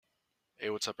Hey,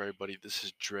 what's up, everybody? This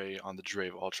is Dre on the Dre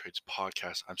of All Trades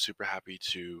podcast. I'm super happy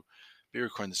to be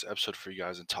recording this episode for you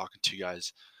guys and talking to you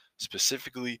guys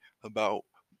specifically about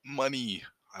money.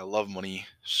 I love money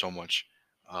so much.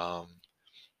 Um,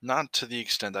 Not to the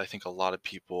extent I think a lot of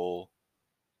people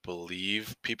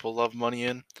believe people love money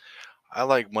in. I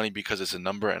like money because it's a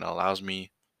number and allows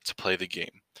me to play the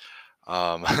game.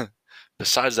 Um,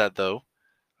 Besides that, though,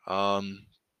 um,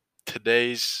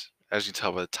 as you can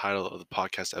tell by the title of the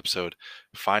podcast episode,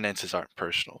 finances aren't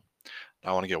personal.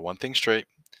 I want to get one thing straight.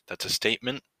 That's a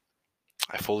statement.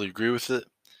 I fully agree with it.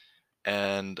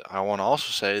 And I want to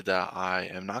also say that I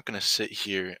am not going to sit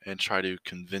here and try to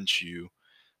convince you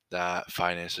that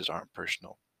finances aren't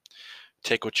personal.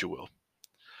 Take what you will.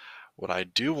 What I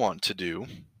do want to do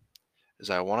is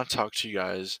I want to talk to you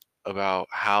guys about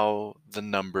how the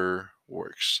number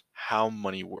works, how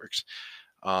money works.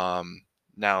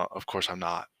 Now, of course, I'm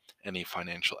not any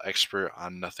financial expert.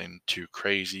 I'm nothing too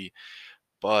crazy,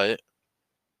 but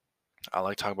I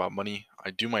like talking about money. I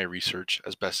do my research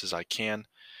as best as I can.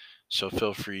 So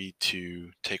feel free to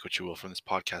take what you will from this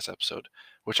podcast episode,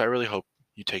 which I really hope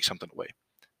you take something away,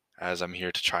 as I'm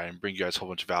here to try and bring you guys a whole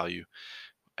bunch of value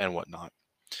and whatnot.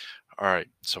 All right,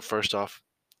 so first off,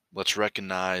 let's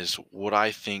recognize what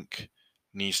I think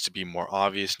needs to be more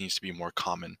obvious, needs to be more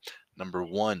common. Number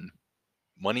one,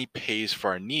 money pays for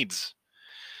our needs.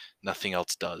 Nothing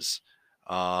else does.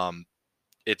 Um,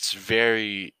 it's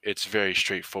very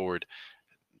straightforward.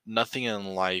 Nothing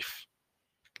in life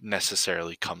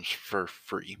necessarily comes for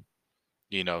free.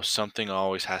 Something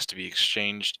always has to be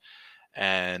exchanged,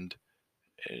 and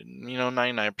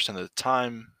 99% of the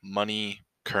time, money,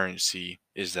 currency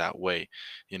is that way.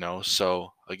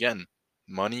 So again,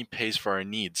 money pays for our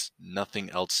needs.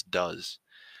 Nothing else does.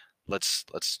 Let's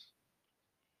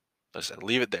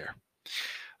leave it there.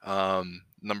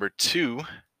 Number two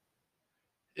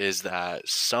is that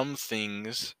some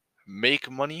things make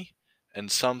money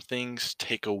and some things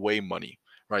take away money.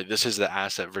 Right? This is the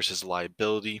asset versus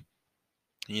liability.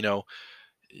 You know,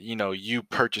 you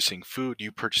purchasing food,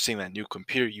 you purchasing that new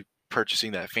computer, you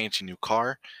purchasing that fancy new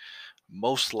car,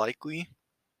 most likely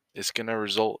it's going to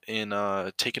result in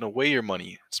taking away your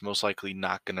money. It's most likely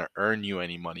not going to earn you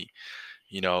any money.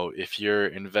 If you're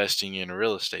investing in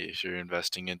real estate, if you're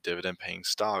investing in dividend paying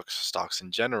stocks in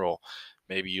general,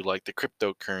 maybe you like the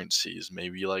cryptocurrencies,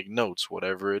 maybe you like notes,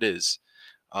 whatever it is.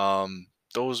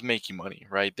 Those make you money,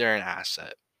 right? They're an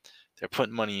asset. They're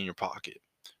putting money in your pocket,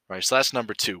 right? So that's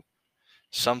number two.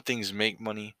 Some things make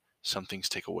money, some things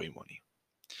take away money.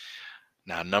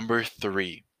 Now, number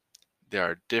three, there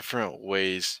are different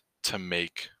ways to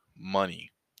make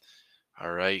money.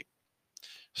 All right.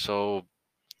 So,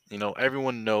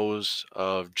 everyone knows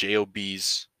of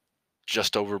JOB's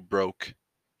Just Over Broke,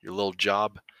 Your Little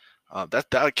Job.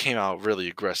 That came out really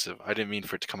aggressive. I didn't mean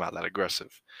for it to come out that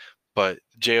aggressive. But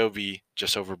JOB,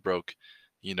 Just Over Broke,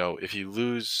 if you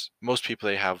lose, most people,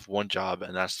 they have one job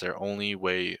and that's their only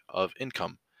way of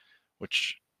income,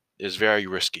 which is very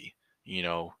risky.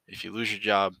 If you lose your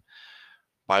job,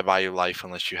 bye bye your life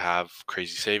unless you have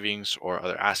crazy savings or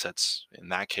other assets. In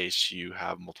that case, you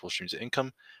have multiple streams of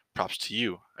income. Props to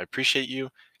you. I appreciate you.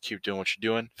 Keep doing what you're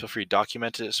doing. Feel free to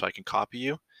document it so I can copy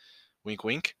you. Wink,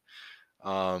 wink.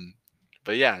 Um,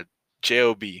 but yeah,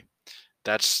 JOB.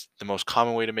 That's the most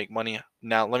common way to make money.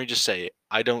 Now, let me just say,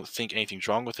 I don't think anything's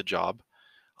wrong with a job.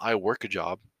 I work a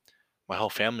job. My whole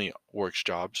family works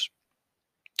jobs.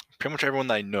 Pretty much everyone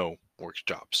that I know works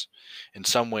jobs in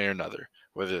some way or another,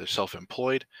 whether they're self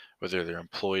employed, whether they're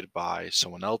employed by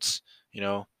someone else, you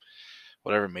know,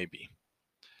 whatever it may be.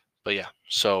 But yeah,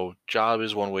 so job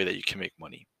is one way that you can make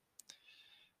money.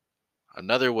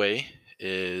 Another way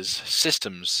is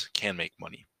systems can make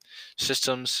money.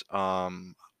 Systems,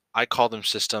 I call them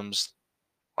systems.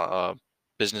 Uh,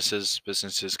 businesses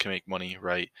can make money,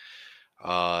 right?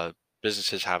 Uh,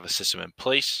 Businesses have a system in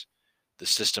place. The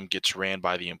system gets ran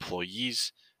by the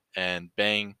employees, and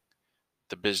bang,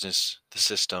 the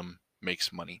system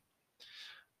makes money.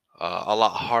 A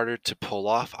lot harder to pull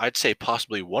off. I'd say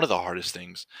possibly one of the hardest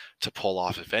things to pull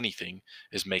off, if anything,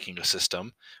 is making a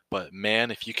system. But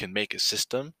man, if you can make a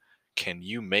system, can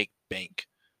you make bank?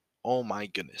 Oh my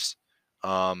goodness.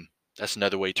 That's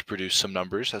another way to produce some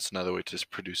numbers. That's another way to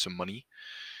produce some money.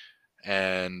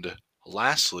 And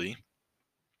lastly,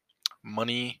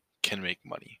 money can make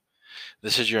money.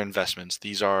 This is your investments.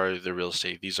 These are the real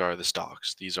estate. These are the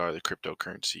stocks. These are the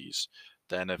cryptocurrencies.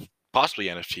 Possibly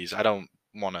NFTs. I don't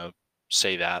want to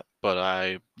say that,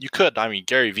 but you could. I mean,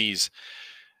 Gary V's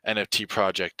NFT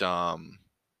project. What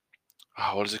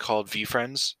is it called?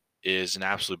 VeeFriends is an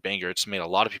absolute banger. It's made a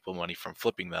lot of people money from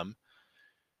flipping them.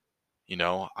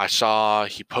 I saw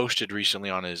he posted recently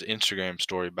on his Instagram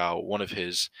story about one of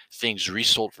his things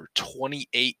resold for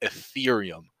 28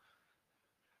 Ethereum.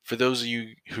 For those of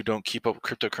you who don't keep up with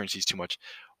cryptocurrencies too much,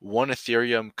 one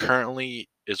Ethereum currently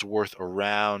is worth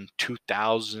around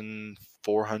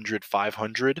 2,400,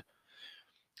 500,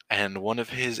 and one of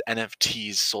his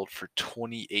NFTs sold for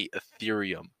 28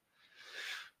 Ethereum.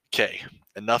 Okay,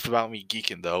 enough about me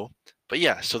geeking though. But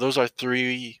yeah, so those are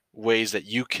three ways that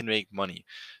you can make money.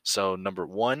 So number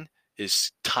one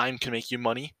is time can make you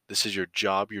money. This is your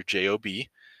job, your job.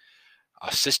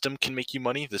 A system can make you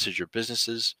money. This is your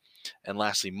businesses. And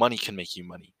lastly, money can make you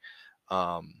money,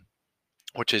 um,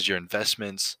 which is your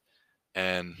investments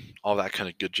and all that kind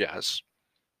of good jazz.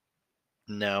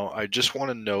 Now, I just want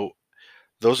to note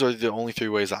those are the only three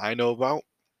ways that I know about.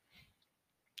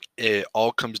 It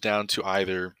all comes down to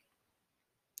either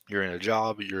you're in a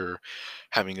job, you're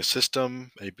having a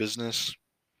system, a business,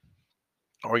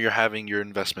 or you're having your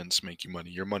investments make you money,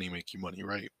 your money make you money,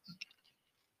 right?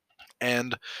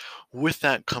 And with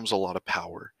that comes a lot of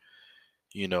power,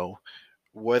 you know,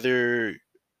 whether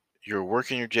you're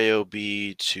working your job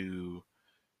to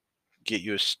get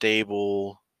you a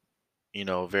stable,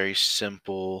 very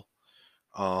simple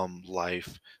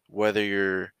life, whether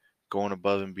you're going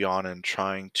above and beyond and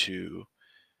trying to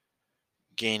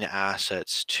gain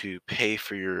assets to pay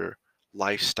for your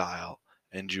lifestyle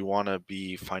and you want to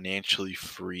be financially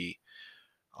free,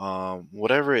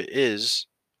 whatever it is,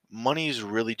 money is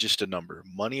really just a number.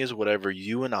 Money is whatever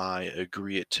you and I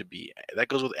agree it to be. That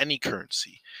goes with any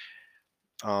currency.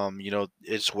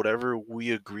 It's whatever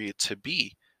we agree it to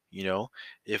be.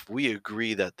 If we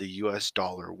agree that the US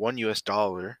dollar,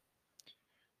 $1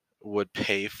 would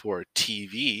pay for a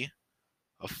TV,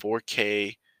 a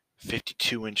 4K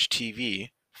 52-inch TV,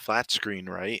 flat screen,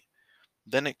 right?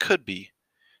 Then it could be.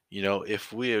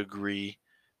 If we agree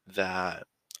that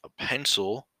a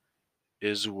pencil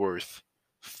is worth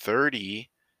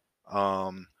 30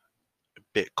 um,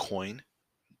 Bitcoin,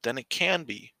 then it can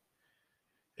be.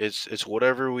 It's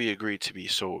whatever we agree to be.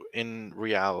 So in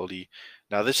reality,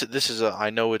 now this is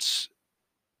I know it's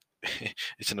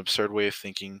it's an absurd way of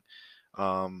thinking,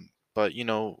 but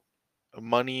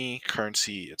money,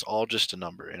 currency, it's all just a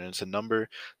number, and it's a number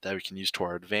that we can use to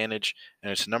our advantage,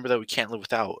 and it's a number that we can't live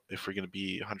without if we're going to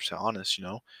be 100% honest.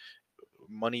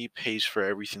 Money pays for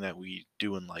everything that we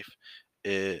do in life.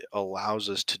 It allows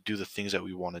us to do the things that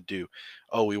we want to do.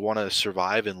 Oh, we want to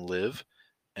survive and live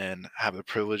and have the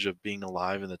privilege of being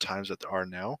alive in the times that there are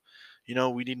now.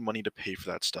 We need money to pay for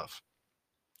that stuff.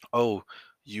 Oh,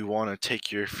 you want to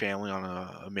take your family on an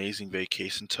amazing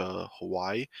vacation to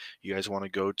Hawaii? You guys want to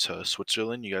go to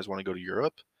Switzerland? You guys want to go to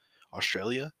Europe,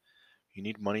 Australia? You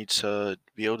need money to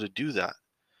be able to do that.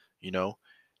 You know,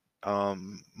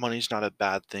 money's not a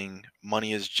bad thing.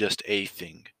 Money is just a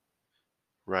thing,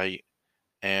 right?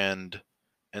 And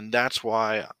and that's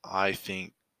why I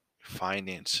think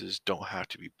finances don't have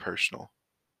to be personal.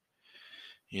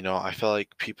 I feel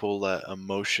like people let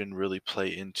emotion really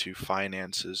play into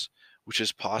finances, which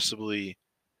is possibly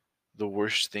the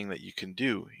worst thing that you can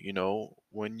do.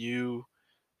 When you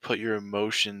put your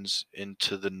emotions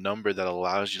into the number that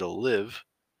allows you to live,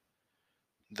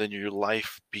 then your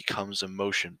life becomes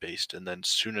emotion based. And then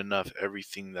soon enough,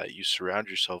 everything that you surround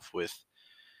yourself with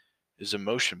is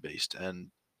emotion based.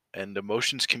 And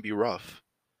emotions can be rough,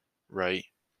 right?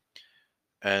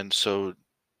 And so,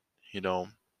 you know,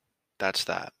 that's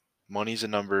that. Money's a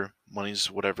number, money's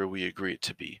whatever we agree it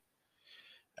to be.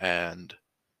 And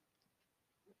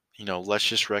let's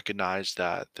just recognize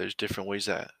that there's different ways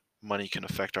that money can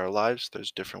affect our lives.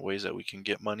 There's different ways that we can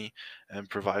get money and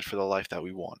provide for the life that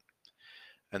we want.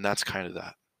 And that's kind of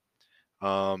that.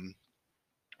 Um,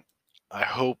 I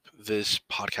hope this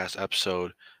podcast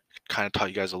episode kind of taught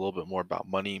you guys a little bit more about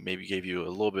money, maybe gave you a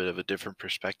little bit of a different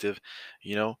perspective.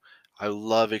 You know, I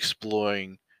love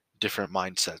exploring different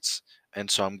mindsets. And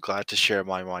so I'm glad to share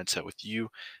my mindset with you.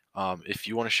 If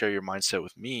you want to share your mindset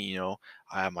with me,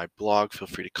 I have my blog. Feel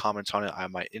free to comment on it. I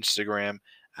have my Instagram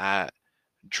at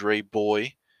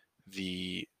DreBoy.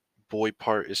 The boy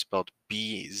part is spelled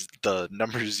B, the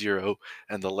number zero,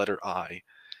 and the letter I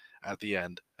at the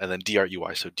end, and then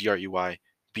DRUI. So DRUI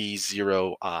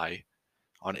B0I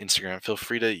on Instagram. Feel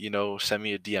free to, send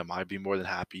me a DM. I'd be more than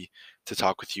happy to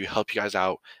talk with you, help you guys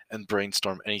out, and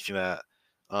brainstorm anything that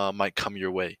might come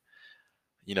your way.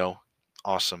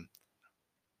 Awesome.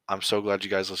 I'm so glad you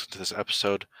guys listened to this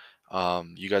episode.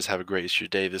 You guys have a great rest of your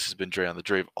day. This has been Dre on the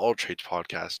Dre of All Trades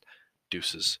podcast.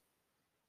 Deuces.